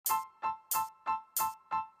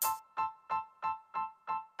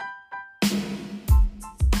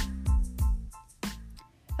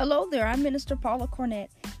Hello there, I'm Minister Paula Cornett.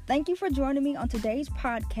 Thank you for joining me on today's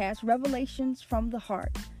podcast, Revelations from the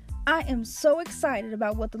Heart. I am so excited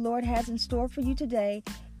about what the Lord has in store for you today,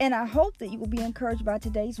 and I hope that you will be encouraged by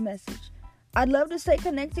today's message. I'd love to stay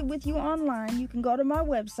connected with you online. You can go to my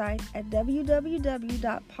website at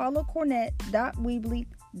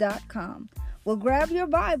www.paulacornett.weebly.com. Well, grab your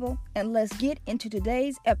Bible and let's get into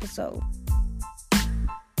today's episode.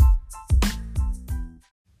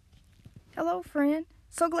 Hello, friend.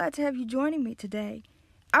 So glad to have you joining me today.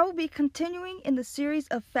 I will be continuing in the series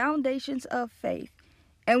of Foundations of Faith,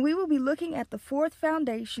 and we will be looking at the fourth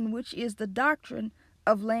foundation, which is the doctrine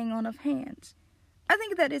of laying on of hands. I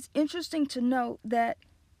think that it's interesting to note that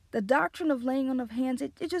the doctrine of laying on of hands,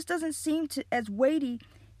 it just doesn't seem as weighty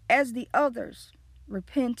as the others.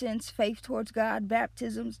 Repentance, faith towards God,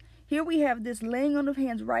 baptisms. Here we have this laying on of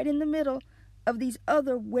hands right in the middle of these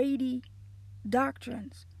other weighty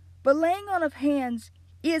doctrines. But laying on of hands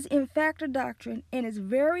is in fact a doctrine, and it's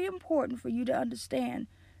very important for you to understand.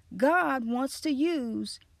 God wants to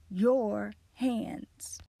use your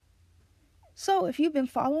hands. So if you've been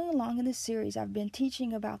following along in this series, I've been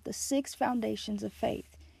teaching about the 6 foundations of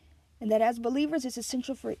faith, and that as believers, it's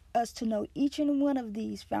essential for us to know each and one of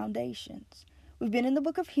these foundations. We've been in the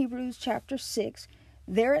book of Hebrews, chapter 6.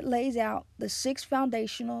 There it lays out the 6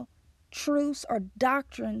 foundational truths or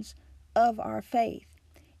doctrines of our faith.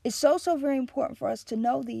 It's so very important for us to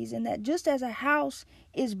know these, and that just as a house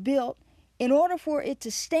is built, in order for it to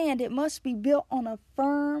stand, it must be built on a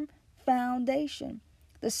firm foundation.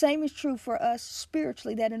 The same is true for us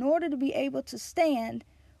spiritually, that in order to be able to stand,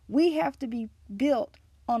 we have to be built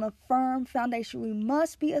on a firm foundation. We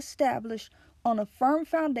must be established on a firm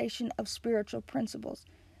foundation of spiritual principles.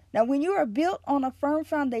 Now, when you are built on a firm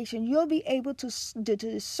foundation, you'll be able to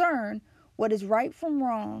discern what is right from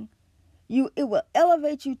wrong. It will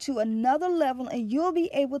elevate you to another level, and you'll be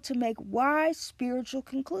able to make wise spiritual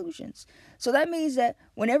conclusions. So that means that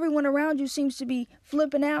when everyone around you seems to be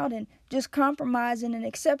flipping out and just compromising and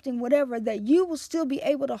accepting whatever, that you will still be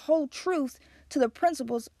able to hold truth to the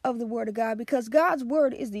principles of the Word of God, because God's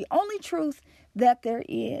Word is the only truth that there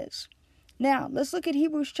is. Now, let's look at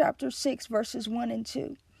Hebrews chapter 6, verses 1 and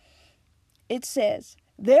 2. It says,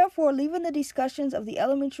 "Therefore, leaving the discussions of the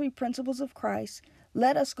elementary principles of Christ,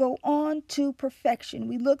 let us go on to perfection."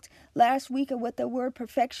 We looked last week at what the word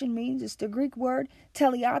perfection means. It's the Greek word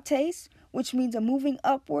teleates, which means a moving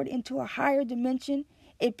upward into a higher dimension.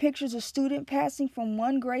 It pictures a student passing from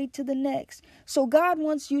one grade to the next. So God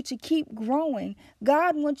wants you to keep growing.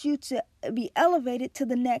 God wants you to be elevated to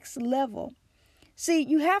the next level. See,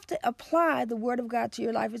 you have to apply the Word of God to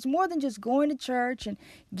your life. It's more than just going to church and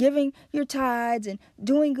giving your tithes and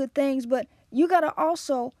doing good things, but you got to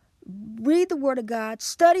also read the Word of God,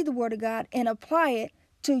 study the Word of God, and apply it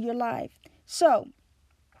to your life. So,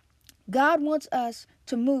 God wants us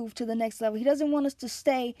to move to the next level. He doesn't want us to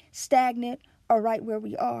stay stagnant or right where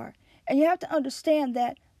we are. And you have to understand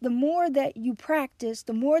that the more that you practice,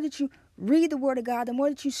 the more that you read the Word of God, the more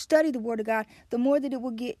that you study the Word of God, the more that it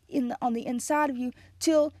will get on the inside of you,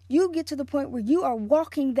 till you get to the point where you are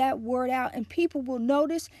walking that Word out and people will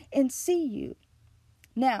notice and see you.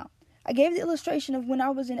 Now, I gave the illustration of when I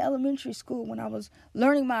was in elementary school, when I was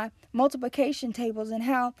learning my multiplication tables, and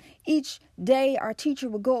how each day our teacher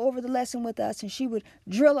would go over the lesson with us, and she would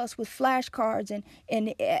drill us with flashcards. And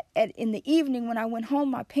in the evening when I went home,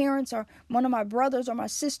 my parents or one of my brothers or my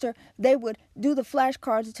sister, they would do the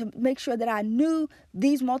flashcards to make sure that I knew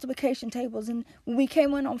these multiplication tables. And when we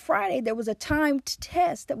came in on Friday, there was a timed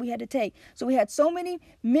test that we had to take. So we had so many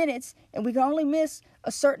minutes, and we could only miss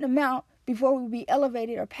a certain amount before we would be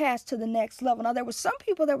elevated or passed to the next level. Now, there were some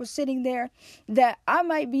people that were sitting there that I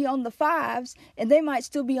might be on the 5s and they might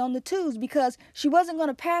still be on the 2s, because she wasn't going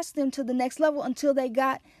to pass them to the next level until they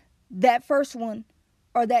got that first one,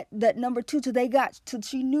 or that number 2, till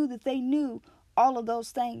she knew that they knew all of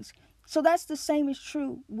those things. So that's the same is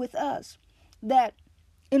true with us, that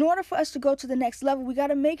in order for us to go to the next level, we got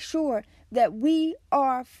to make sure that we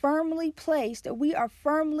are firmly placed, that we are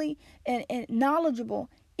firmly and knowledgeable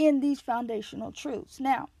in these foundational truths.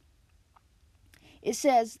 Now, it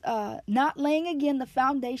says, not laying again the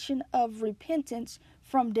foundation of repentance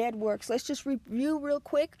from dead works. Let's just review real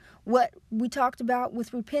quick what we talked about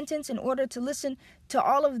with repentance. In order to listen to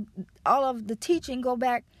all of the teaching, go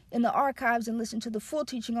back in the archives and listen to the full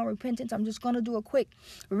teaching on repentance. I'm just going to do a quick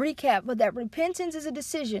recap, but that repentance is a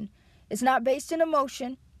decision. It's not based in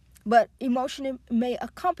emotion, but emotion may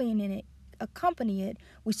accompany it.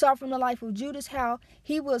 We saw from the life of Judas how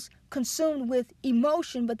he was consumed with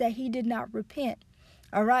emotion, but that he did not repent.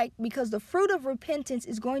 All right, because the fruit of repentance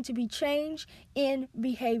is going to be change in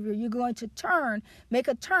behavior. You're going to make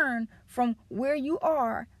a turn from where you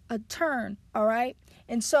are, a turn. All right,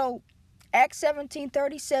 and so Acts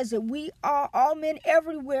 17:30 says that all men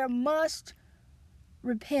everywhere must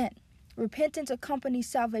repent. Repentance accompanies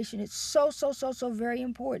salvation. It's so very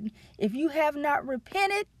important. If you have not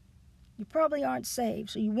repented, you probably aren't saved.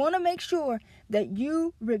 So you want to make sure that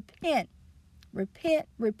you repent. Repent,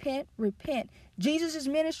 repent, repent. Jesus'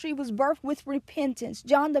 ministry was birthed with repentance.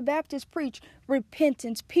 John the Baptist preached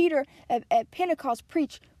repentance. Peter at Pentecost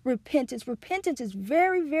preached repentance. Repentance is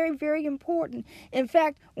very, very, very important. In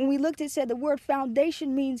fact, when we looked, it said the word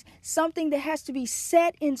foundation means something that has to be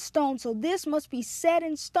set in stone. So this must be set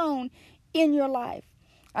in stone in your life.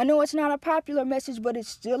 I know it's not a popular message, but it's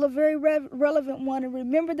still a very relevant one. And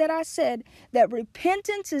remember that I said that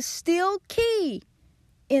repentance is still key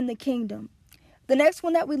in the kingdom. The next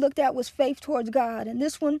one that we looked at was faith towards God. And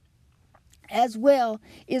this one as well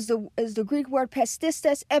is the Greek word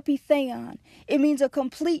pististes epitheon. It means a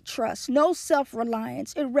complete trust, no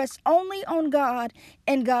self-reliance. It rests only on God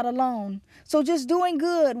and God alone. So just doing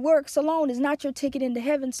good works alone is not your ticket into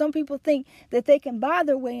heaven. Some people think that they can buy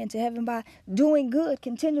their way into heaven by doing good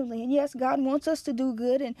continually. And yes, God wants us to do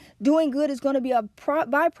good, and doing good is going to be a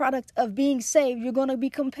byproduct of being saved. You're going to be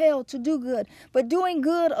compelled to do good. But doing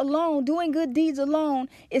good alone, doing good deeds alone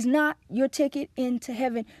is not your ticket into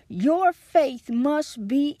heaven. Your faith must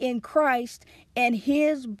be in Christ and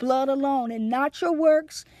his blood alone, and not your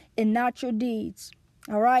works and not your deeds.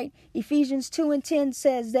 All right. Ephesians 2:10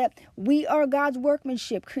 says that we are God's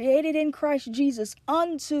workmanship, created in Christ Jesus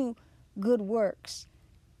unto good works.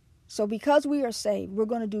 So because we are saved, we're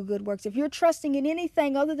going to do good works. If you're trusting in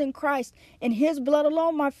anything other than Christ and his blood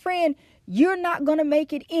alone, my friend, you're not going to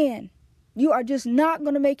make it in. You are just not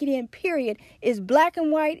going to make it in, period. It's black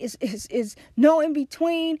and white. Is no in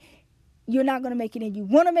between. You're not going to make it in. You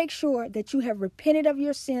want to make sure that you have repented of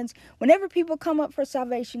your sins. Whenever people come up for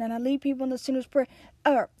salvation, and I lead people in the sinner's prayer,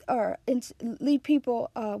 or lead people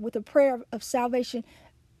with a prayer of salvation,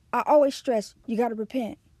 I always stress, you got to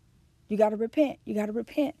repent. You got to repent. You got to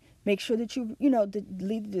repent. Make sure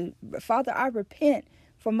that Father, I repent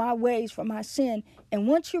for my ways, for my sin. And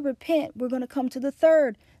once you repent, we're going to come to the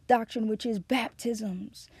third doctrine, which is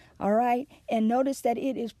baptisms. All right. And notice that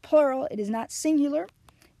it is plural. It is not singular,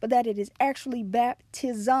 but that it is actually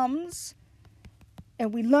baptisms.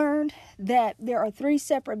 And we learned that there are 3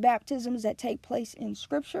 separate baptisms that take place in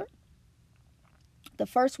Scripture. The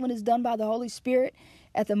first one is done by the Holy Spirit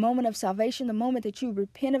at the moment of salvation, the moment that you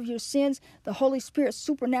repent of your sins. The Holy Spirit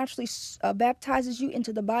supernaturally baptizes you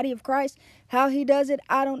into the body of Christ. How he does it,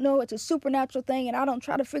 I don't know. It's a supernatural thing, and I don't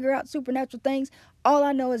try to figure out supernatural things. All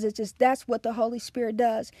I know is that's what the Holy Spirit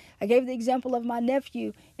does. I gave the example of my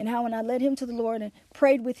nephew and how when I led him to the Lord and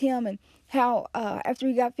prayed with him, and how after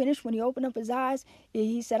he got finished, when he opened up his eyes,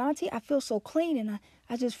 he said, "Auntie, I feel so clean, and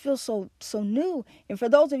I just feel so new." And for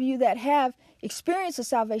those of you that have experienced a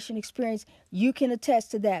salvation experience, you can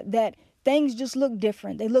attest to that things just look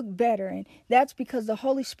different. They look better. And that's because the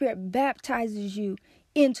Holy Spirit baptizes you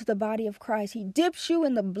into the body of Christ. He dips you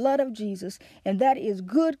in the blood of Jesus, and that is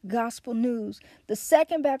good gospel news. The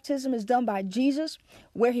second baptism is done by Jesus,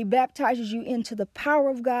 where he baptizes you into the power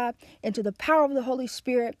of God, into the power of the Holy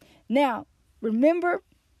Spirit. Now, remember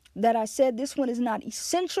that I said this one is not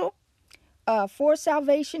essential for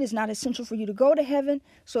salvation. It's not essential for you to go to heaven.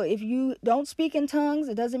 So if you don't speak in tongues,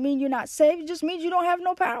 it doesn't mean you're not saved. It just means you don't have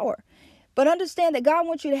no power. But understand that God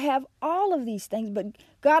wants you to have all of these things, but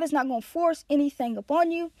God is not going to force anything upon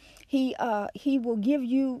you. He will give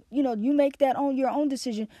you, you make that on your own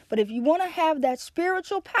decision. But if you want to have that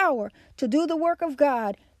spiritual power to do the work of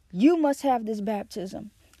God, you must have this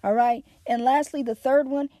baptism. All right. And lastly, the third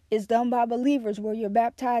one is done by believers, where you're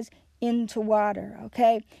baptized into water.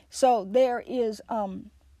 Okay. So there is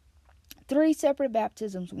 3 separate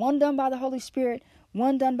baptisms, one done by the Holy Spirit,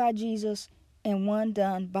 one done by Jesus, and one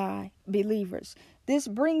done by believers. This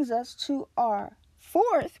brings us to our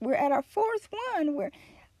fourth. We're at our fourth one. We're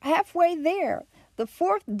halfway there. The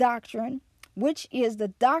fourth doctrine, which is the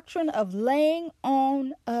doctrine of laying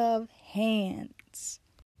on of hands.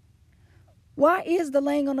 Why is the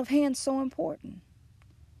laying on of hands so important?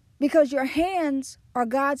 Because your hands are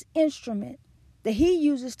God's instrument that he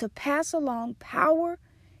uses to pass along power,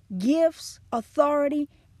 gifts, authority,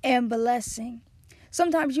 and blessing.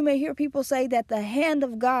 Sometimes you may hear people say that the hand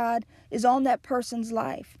of God is on that person's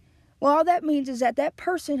life. Well, all that means is that that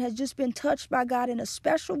person has just been touched by God in a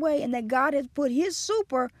special way, and that God has put his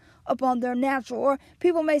super upon their natural. Or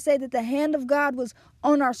people may say that the hand of God was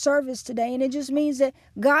on our service today, and it just means that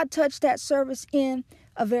God touched that service in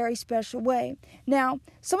a very special way. Now,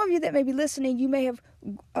 some of you that may be listening, you may have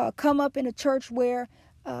come up in a church where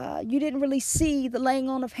you didn't really see the laying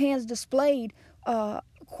on of hands displayed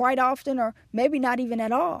quite often, or maybe not even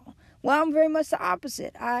at all. Well, I'm very much the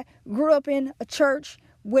opposite. I grew up in a church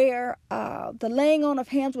where the laying on of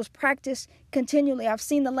hands was practiced continually. I've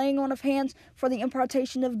seen the laying on of hands for the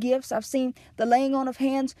impartation of gifts. I've seen the laying on of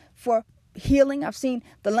hands for healing. I've seen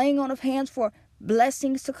the laying on of hands for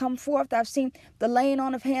blessings to come forth. I've seen the laying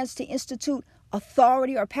on of hands to institute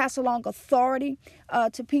authority or pass along authority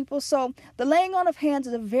to people. So the laying on of hands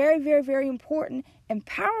is a very, very, very important and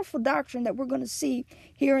powerful doctrine that we're going to see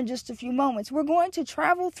here in just a few moments. We're going to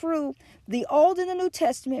travel through the Old and the New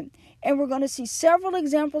Testament, and we're going to see several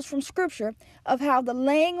examples from Scripture of how the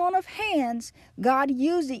laying on of hands, God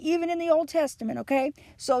used it even in the Old Testament, okay?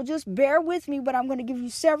 So just bear with me, but I'm going to give you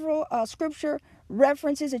several Scripture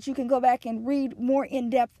references that you can go back and read more in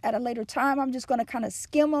depth at a later time. I'm just going to kind of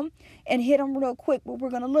skim them and hit them real quick, but we're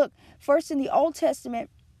going to look first in the Old Testament.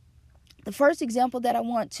 The first example that I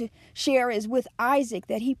want to share is with Isaac,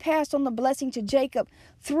 that he passed on the blessing to Jacob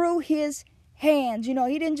through his hands. You know,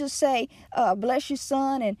 he didn't just say, bless you,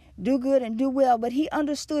 son, and do good and do well, but he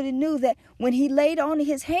understood and knew that when he laid on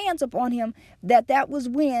his hands upon him, that was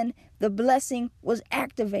when the blessing was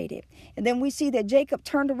activated. And then we see that Jacob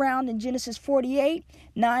turned around in Genesis 48,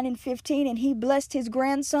 9 and 15, and he blessed his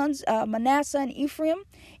grandsons, Manasseh and Ephraim,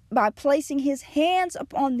 by placing his hands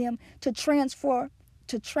upon them to transfer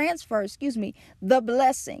the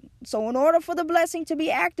blessing. So in order for the blessing to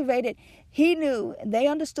be activated, he knew, they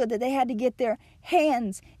understood that they had to get their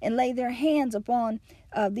hands and lay their hands upon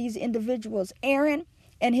these individuals. Aaron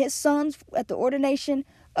and his sons at the ordination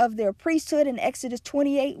of their priesthood in Exodus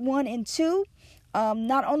 28, 1 and 2.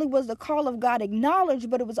 Not only was the call of God acknowledged,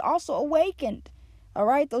 but it was also awakened. All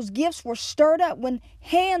right, those gifts were stirred up when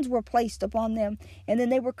hands were placed upon them, and then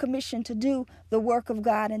they were commissioned to do the work of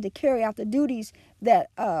God and to carry out the duties that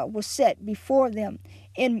were set before them.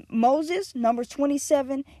 In Moses, Numbers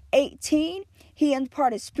 27, 18, he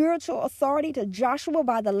imparted spiritual authority to Joshua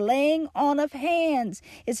by the laying on of hands.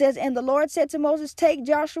 It says, and the Lord said to Moses, take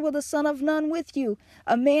Joshua the son of Nun with you,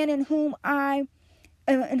 a man in whom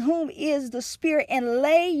is the Spirit, and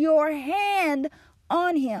lay your hand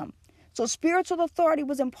on him. So spiritual authority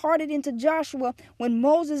was imparted into Joshua when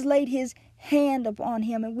Moses laid his hand upon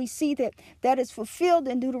him. And we see that is fulfilled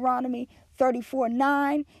in Deuteronomy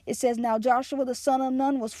 34:9. It says, now Joshua the son of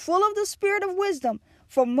Nun was full of the spirit of wisdom,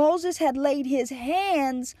 for Moses had laid his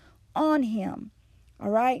hands on him. All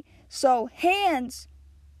right. So hands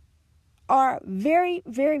are very,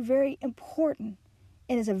 very, very important.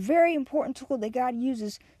 And it's a very important tool that God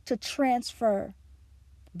uses to transfer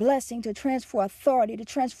blessing, to transfer authority, to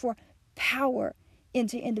transfer power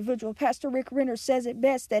into individual. Pastor Rick Renner says it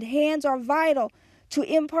best, that hands are vital to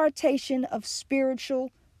impartation of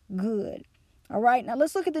spiritual good. All right, now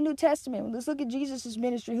let's look at the New Testament. Let's look at Jesus'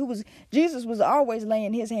 ministry. Jesus was always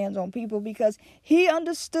laying his hands on people because he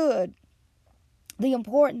understood the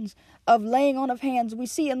importance of laying on of hands. We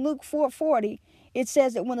see in Luke 4:40, it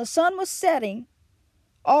says that when the sun was setting,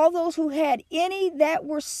 all those who had any that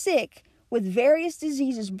were sick with various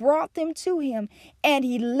diseases brought them to him, and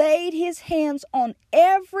he laid his hands on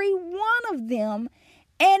every one of them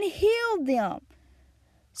and healed them.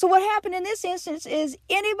 So what happened in this instance is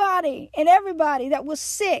anybody and everybody that was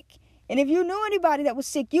sick, and if you knew anybody that was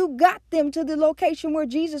sick, you got them to the location where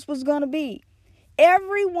Jesus was going to be.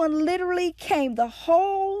 Everyone literally came, the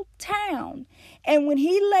whole town. And when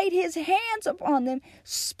he laid his hands upon them,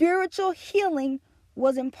 spiritual healing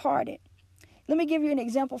was imparted. Let me give you an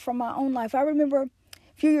example from my own life. I remember a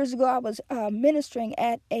few years ago, I was ministering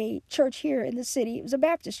at a church here in the city. It was a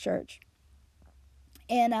Baptist church.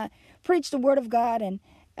 And I preached the word of God. And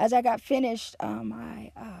as I got finished,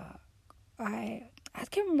 I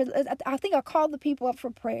can't remember. I think I called the people up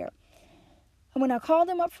for prayer. And when I called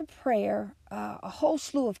them up for prayer, a whole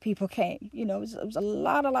slew of people came. You know, it was a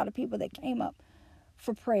lot of people that came up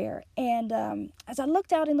for prayer. And as I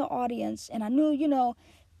looked out in the audience, and I knew, you know,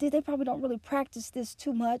 they probably don't really practice this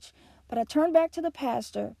too much, but I turned back to the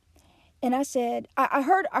pastor and I said, I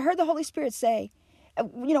heard the Holy Spirit say,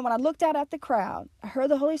 you know, when I looked out at the crowd, I heard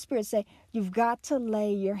the Holy Spirit say, you've got to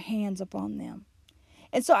lay your hands upon them.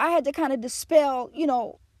 And so I had to kind of dispel, you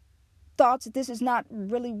know, thoughts that this is not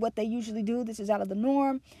really what they usually do. This is out of the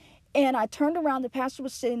norm. And I turned around, the pastor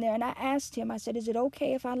was sitting there, and I asked him, I said, is it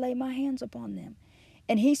okay if I lay my hands upon them?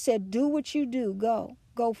 And he said, do what you do.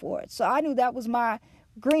 Go for it. So I knew that was my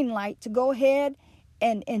green light to go ahead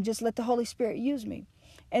and just let the Holy Spirit use me.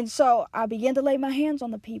 And so I began to lay my hands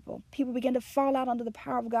on the people. People began to fall out under the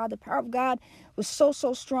power of God. The power of God was so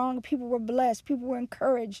strong. People were blessed. People were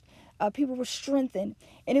encouraged. People were strengthened.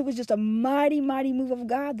 And it was just a mighty, mighty move of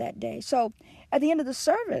God that day. So at the end of the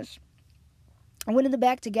service, I went in the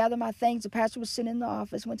back to gather my things. The pastor was sitting in the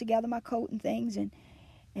office, went to gather my coat and things. And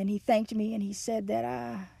he thanked me, and he said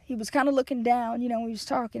that he was kind of looking down, when he was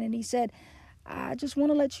talking. And he said, I just want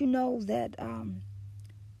to let you know that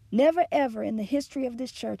never, ever in the history of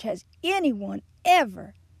this church has anyone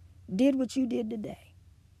ever did what you did today.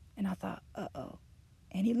 And I thought, uh-oh.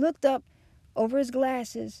 And he looked up over his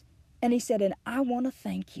glasses, and he said, and I want to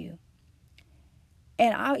thank you.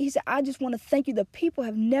 And he said, I just want to thank you. The people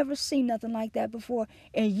have never seen nothing like that before.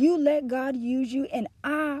 And you let God use you, and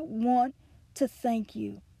I want to thank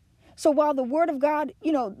you. So while the word of God,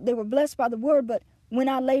 they were blessed by the word, but when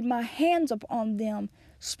I laid my hands upon them,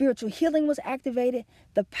 spiritual healing was activated.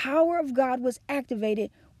 The power of God was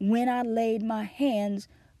activated when I laid my hands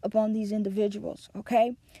upon these individuals.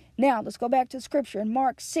 Okay? Now, let's go back to scripture. In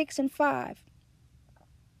Mark 6:5,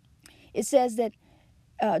 it says that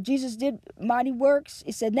Jesus did mighty works.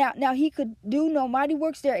 It said, now he could do no mighty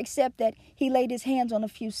works there except that he laid his hands on a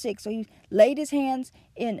few sick. So he laid his hands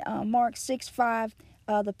in Mark 6:5.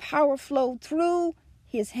 The power flowed through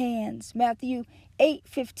his hands. Matthew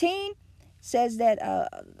 8:15 says that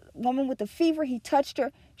a woman with a fever, he touched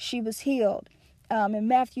her, she was healed. In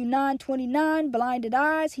Matthew 9:29, blinded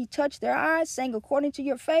eyes, he touched their eyes, saying, according to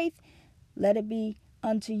your faith, let it be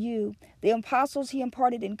unto you. The apostles, he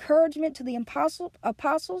imparted encouragement to the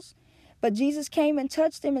apostles, but Jesus came and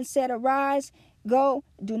touched them and said, arise, go,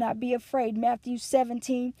 do not be afraid. Matthew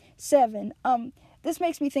 17:7. This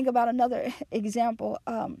makes me think about another example.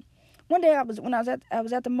 One day I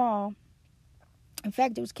was at the mall. In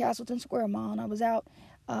fact, it was Castleton Square Mall, and I was out.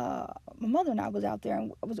 My mother and I was out there,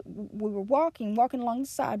 and we were walking along the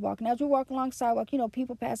sidewalk. And as we were walking along the sidewalk,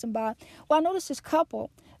 people passing by. Well, I noticed this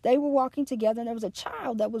couple. They were walking together, and there was a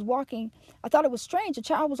child that was walking. I thought it was strange. The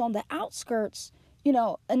child was on the outskirts, and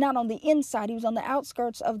not on the inside. He was on the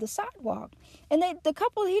outskirts of the sidewalk. And the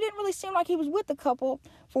couple, he didn't really seem like he was with the couple,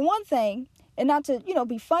 for one thing. And not to,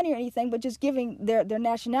 be funny or anything, but just giving their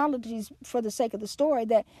nationalities for the sake of the story,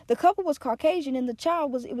 that the couple was Caucasian and the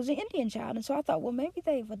child was an Indian child. And so I thought, well, maybe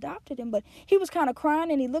they've adopted him. But he was kind of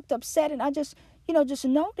crying and he looked upset. And I just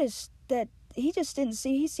noticed that he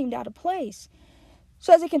seemed out of place.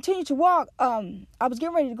 So as he continued to walk, I was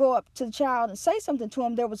getting ready to go up to the child and say something to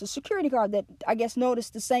him. There was a security guard that I guess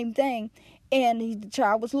noticed the same thing. And the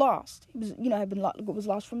child was lost. He was, was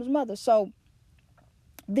lost from his mother. So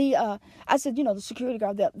I said, the security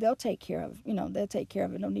guard, they'll take care of it. They'll take care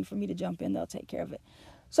of it. No need for me to jump in. They'll take care of it.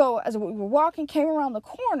 So as we were walking, came around the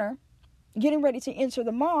corner, getting ready to enter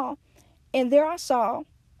the mall, and there I saw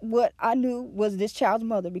what I knew was this child's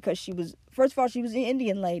mother, because she was, first of all, she was an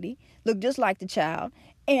Indian lady, looked just like the child,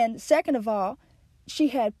 and second of all, she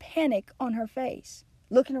had panic on her face,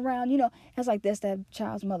 looking around. I was like, that's that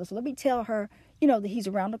child's mother. So let me tell her, that he's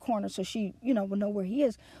around the corner, so she, will know where he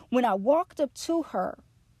is. When I walked up to her,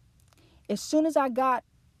 as soon as I got,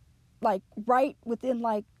 right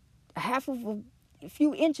within, half of a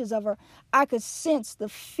few inches of her, I could sense the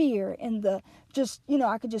fear and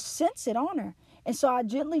I could just sense it on her. And so I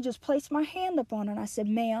gently just placed my hand up on her, and I said,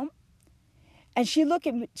 ma'am. And she looked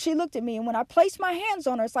at me, and when I placed my hands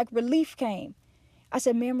on her, it's like relief came. I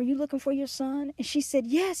said, ma'am, are you looking for your son? And she said,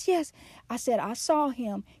 yes. I said, I saw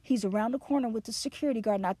him. He's around the corner with the security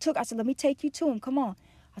guard. And I said, let me take you to him. Come on.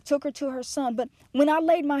 I took her to her son. But when I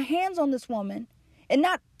laid my hands on this woman, and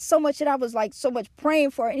not so much that I was so much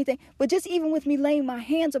praying for her or anything, but just even with me laying my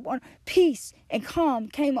hands upon her, peace and calm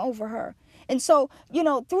came over her. And so,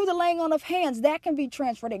 through the laying on of hands, that can be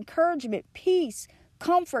transferred. Encouragement, peace,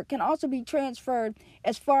 comfort can also be transferred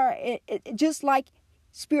as far just like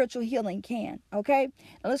spiritual healing can. Okay?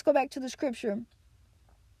 Now let's go back to the scripture.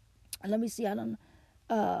 Let me see.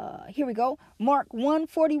 Here we go. Mark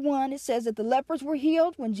 1:41, it says that the lepers were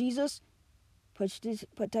healed when Jesus put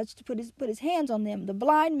his hands on them. The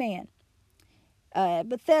blind man,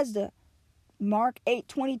 Bethesda, Mark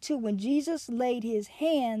 8:22, when Jesus laid his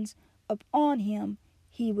hands upon him,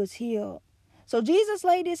 he was healed. So Jesus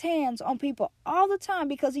laid his hands on people all the time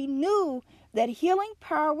because he knew that healing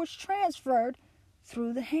power was transferred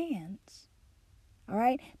through the hands. All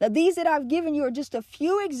right. Now, these that I've given you are just a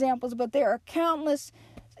few examples, but there are countless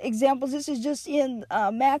examples. This is just in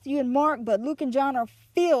Matthew and Mark, but Luke and John are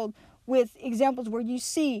filled with examples where you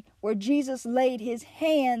see where Jesus laid his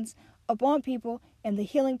hands upon people and the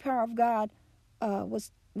healing power of God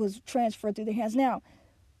was transferred through their hands. Now,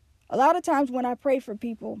 a lot of times when I pray for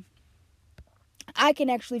people, I can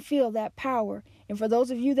actually feel that power And for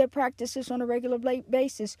those of you that practice this on a regular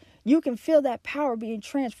basis, you can feel that power being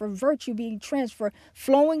transferred, virtue being transferred,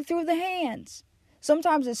 flowing through the hands.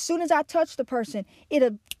 Sometimes as soon as I touch the person,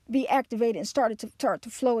 it'll be activated and start to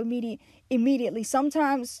flow immediately.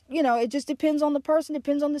 Sometimes, it just depends on the person,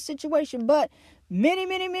 depends on the situation. But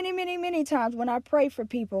many times when I pray for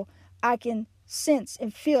people, I can sense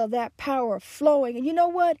and feel that power flowing. And you know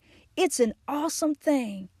what? It's an awesome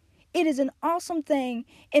thing. It is an awesome thing.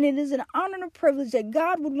 And it is an honor and a privilege that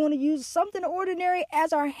God would want to use something ordinary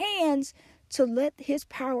as our hands to let his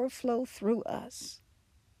power flow through us.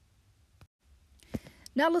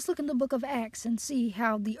 Now let's look in the book of Acts and see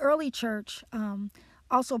how the early church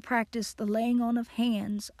also practiced the laying on of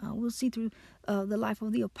hands. We'll see through the life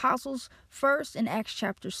of the apostles first in Acts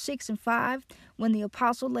chapter 6 and 5. When the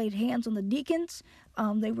apostle laid hands on the deacons,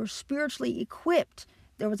 they were spiritually equipped.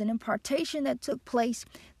 There was an impartation that took place.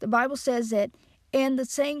 The Bible says that, and the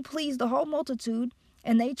saying pleased the whole multitude,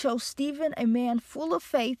 and they chose Stephen, a man full of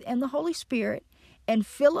faith and the Holy Spirit, and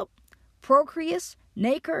Philip, Prochorus,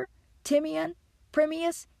 Nicanor, Timon,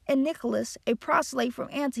 Primus, and Nicholas, a proselyte from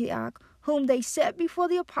Antioch, whom they set before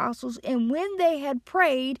the apostles. And when they had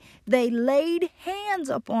prayed, they laid hands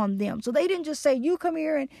upon them. So they didn't just say, you come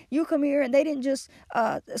here and you come here. And they didn't just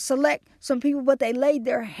select some people, but they laid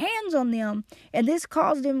their hands on them. And this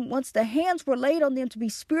caused them, once the hands were laid on them, to be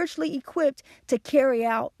spiritually equipped to carry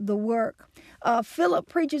out the work. Philip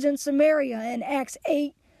preaches in Samaria in Acts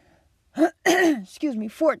 8,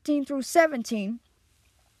 14 through 17.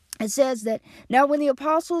 It says that, now when the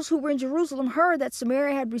apostles who were in Jerusalem heard that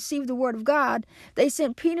Samaria had received the word of God, they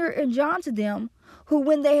sent Peter and John to them, who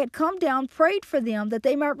when they had come down prayed for them that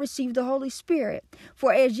they might receive the Holy Spirit.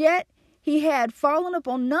 For as yet he had fallen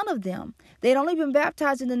upon none of them. They had only been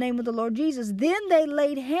baptized in the name of the Lord Jesus. Then they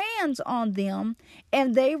laid hands on them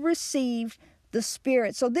and they received the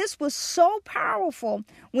Spirit. So this was so powerful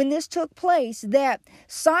when this took place that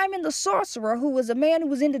Simon the sorcerer, who was a man who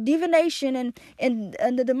was into divination and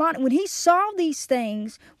the demonic, when he saw these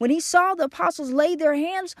things, when he saw the apostles lay their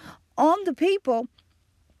hands on the people,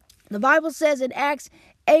 the Bible says in Acts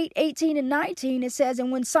 8, 18 and 19, it says, and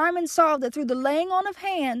when Simon saw that through the laying on of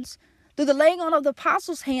hands, through the laying on of the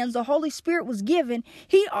apostles' hands, the Holy Spirit was given,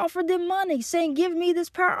 he offered them money, saying, give me this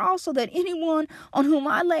power also, that anyone on whom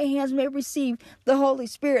I lay hands may receive the Holy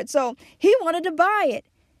Spirit. So he wanted to buy it.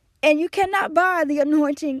 And you cannot buy the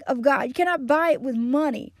anointing of God. You cannot buy it with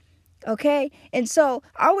money. Okay? And so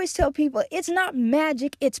I always tell people, it's not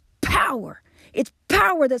magic, it's power. It's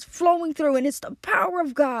power that's flowing through, and it's the power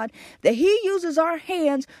of God that he uses our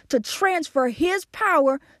hands to transfer his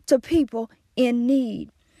power to people in need.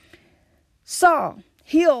 Saul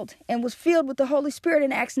healed and was filled with the Holy Spirit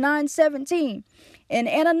in Acts 9:17. And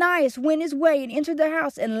Ananias went his way and entered the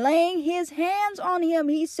house, and laying his hands on him,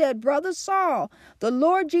 he said, Brother Saul, the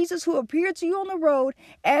Lord Jesus, who appeared to you on the road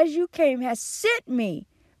as you came, has sent me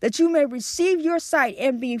that you may receive your sight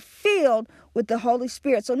and be filled with the Holy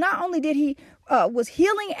Spirit. So not only did he was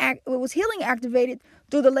healing activated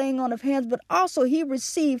through the laying on of hands, but also he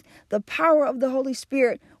received the power of the Holy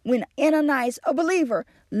Spirit when Ananias, a believer,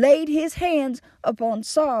 laid his hands upon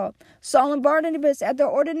Saul. Saul and Barnabas at their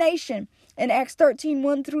ordination in Acts 13,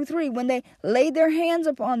 1 through 3, when they laid their hands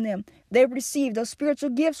upon them, they received, those spiritual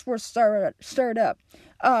gifts were stirred up.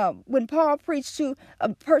 When Paul preached to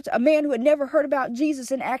a man who had never heard about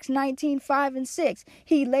Jesus in Acts 19, 5 and 6,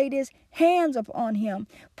 he laid his hands upon him.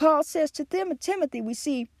 Paul says to Timothy, we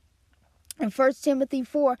see in 1 Timothy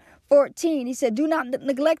 4:14, he said, do not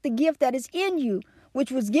neglect the gift that is in you, which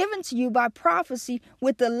was given to you by prophecy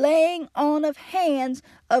with the laying on of hands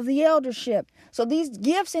of the eldership. So these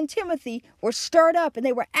gifts in Timothy were stirred up and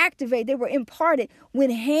they were activated, they were imparted when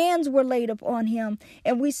hands were laid upon him.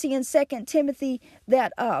 And we see in 2 Timothy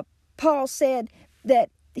that Paul said that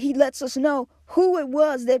he lets us know who it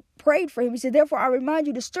was that prayed for him. He said, therefore I remind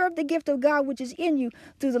you to stir up the gift of God which is in you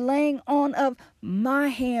through the laying on of my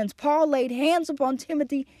hands. Paul laid hands upon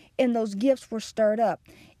Timothy and those gifts were stirred up.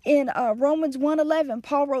 In Romans 1:11,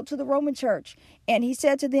 Paul wrote to the Roman church, and he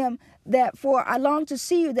said to them that, for I long to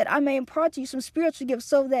see you, that I may impart to you some spiritual gifts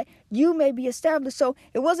so that you may be established. So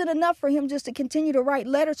it wasn't enough for him just to continue to write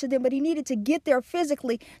letters to them, but he needed to get there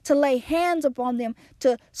physically to lay hands upon them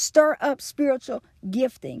to stir up spiritual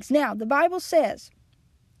giftings. Now, the Bible says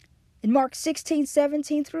in Mark 16,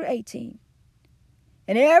 17 through 18,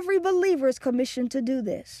 and every believer is commissioned to do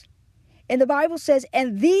this. And the Bible says,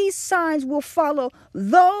 and these signs will follow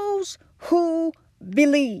those who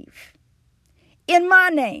believe. In my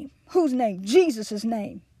name. Whose name? Jesus'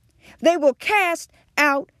 name. They will cast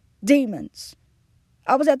out demons.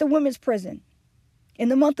 I was at the women's prison in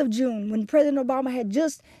the month of June when President Obama had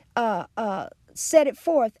just set it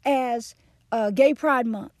forth as Gay Pride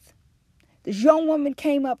Month. This young woman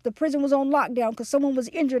came up. The prison was on lockdown because someone was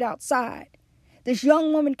injured outside. This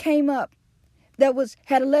young woman came up that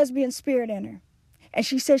had a lesbian spirit in her. And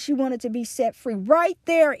she said she wanted to be set free. Right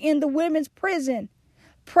there in the women's prison.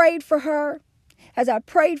 Prayed for her. As I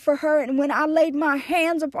prayed for her, and when I laid my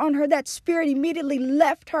hands upon her, that spirit immediately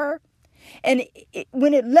left her. And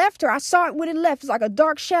when it left her, I saw it when it left. It's like a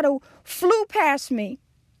dark shadow flew past me.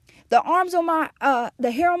 The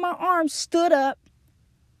hair on my arms stood up.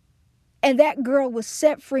 And that girl was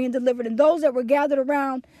set free and delivered. And those that were gathered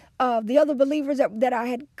around, the other believers that I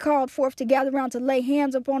had called forth to gather around to lay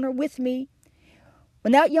hands upon her with me,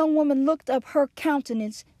 when that young woman looked up, her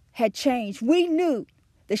countenance had changed. We knew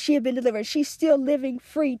that she had been delivered. She's still living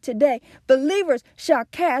free today. Believers shall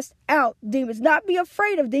cast out demons. Not be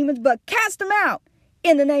afraid of demons, but cast them out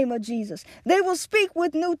in the name of Jesus. They will speak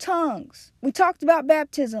with new tongues. We talked about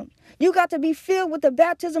baptism. You got to be filled with the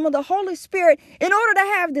baptism of the Holy Spirit in order to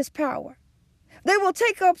have this power. They will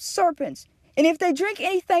take up serpents. And if they drink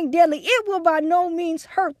anything deadly, it will by no means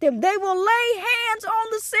hurt them. They will lay hands on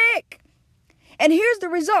the sick. And here's the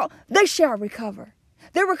result. They shall recover.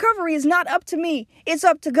 Their recovery is not up to me. It's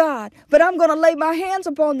up to God. But I'm going to lay my hands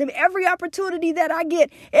upon them. Every opportunity that I get,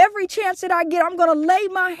 every chance that I get, I'm going to lay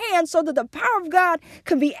my hands so that the power of God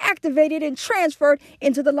can be activated and transferred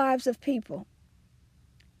into the lives of people.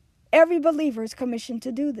 Every believer is commissioned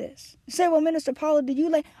to do this. You say, well, Minister Paula, do you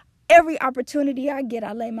lay? Every opportunity I get,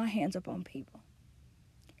 I lay my hands upon people.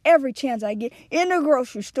 Every chance I get, in the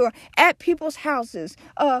grocery store, at people's houses,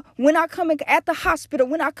 when I come at the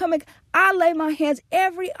hospital, I lay my hands.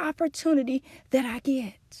 Every opportunity that I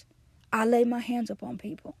get, I lay my hands upon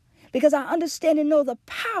people. Because I understand and know the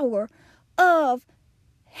power of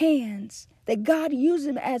hands, that God uses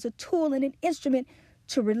them as a tool and an instrument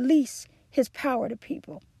to release his power to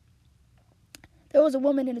people. There was a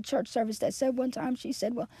woman in a church service that said one time, she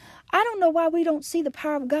said, well, I don't know why we don't see the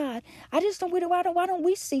power of God. I just don't, why don't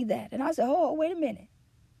we see that? And I said, oh, wait a minute.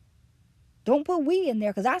 Don't put we in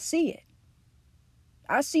there because I see it.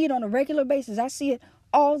 I see it on a regular basis. I see it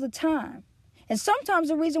all the time. And sometimes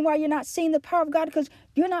the reason why you're not seeing the power of God is because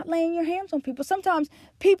you're not laying your hands on people. Sometimes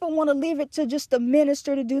people want to leave it to just the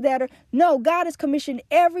minister to do that. No, God has commissioned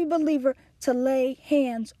every believer to lay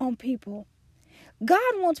hands on people.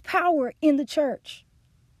 God wants power in the church,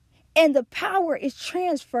 and the power is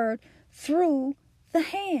transferred through the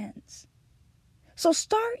hands. So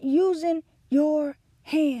start using your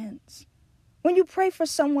hands. When you pray for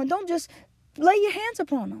someone, don't just lay your hands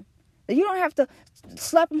upon them. You don't have to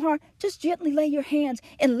slap them hard. Just gently lay your hands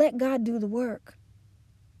and let God do the work.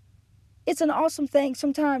 It's an awesome thing.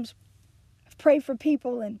 Sometimes I've prayed for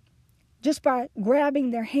people, and just by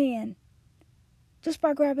grabbing their hand,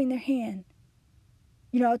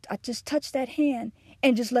 I just touch that hand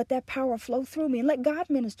and just let that power flow through me and let God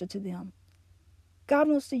minister to them. God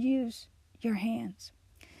wants to use your hands.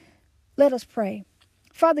 Let us pray.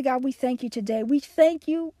 Father God, we thank you today. We thank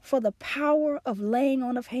you for the power of laying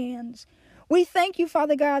on of hands. We thank you,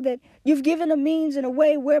 Father God, that you've given a means and a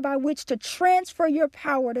way whereby which to transfer your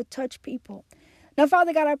power to touch people. Now,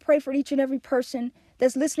 Father God, I pray for each and every person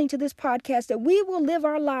that's listening to this podcast that we will live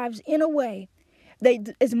our lives in a way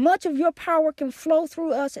that as much of your power can flow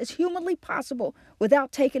through us as humanly possible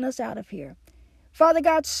without taking us out of here. Father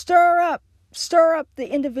God, stir up the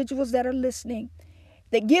individuals that are listening,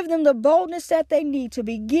 that give them the boldness that they need to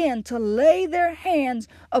begin to lay their hands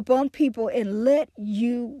upon people and let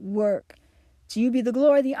you work. To you be the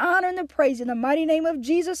glory, the honor, and the praise. In the mighty name of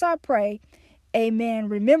Jesus, I pray. Amen.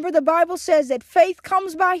 Remember, the Bible says that faith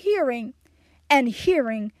comes by hearing, and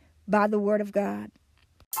hearing by the word of God.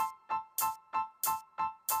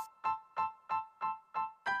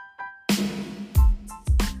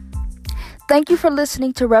 Thank you for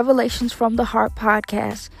listening to Revelations from the Heart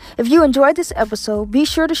podcast. If you enjoyed this episode, be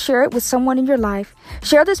sure to share it with someone in your life.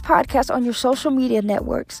 Share this podcast on your social media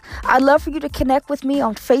networks. I'd love for you to connect with me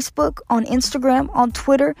on Facebook, on Instagram, on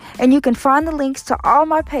Twitter, and you can find the links to all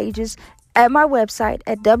my pages at my website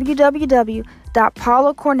at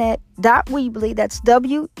www.paulacornett.weebly. That's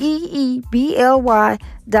WEEBLY.com.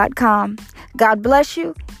 God bless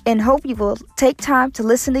you, and hope you will take time to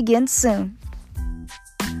listen again soon.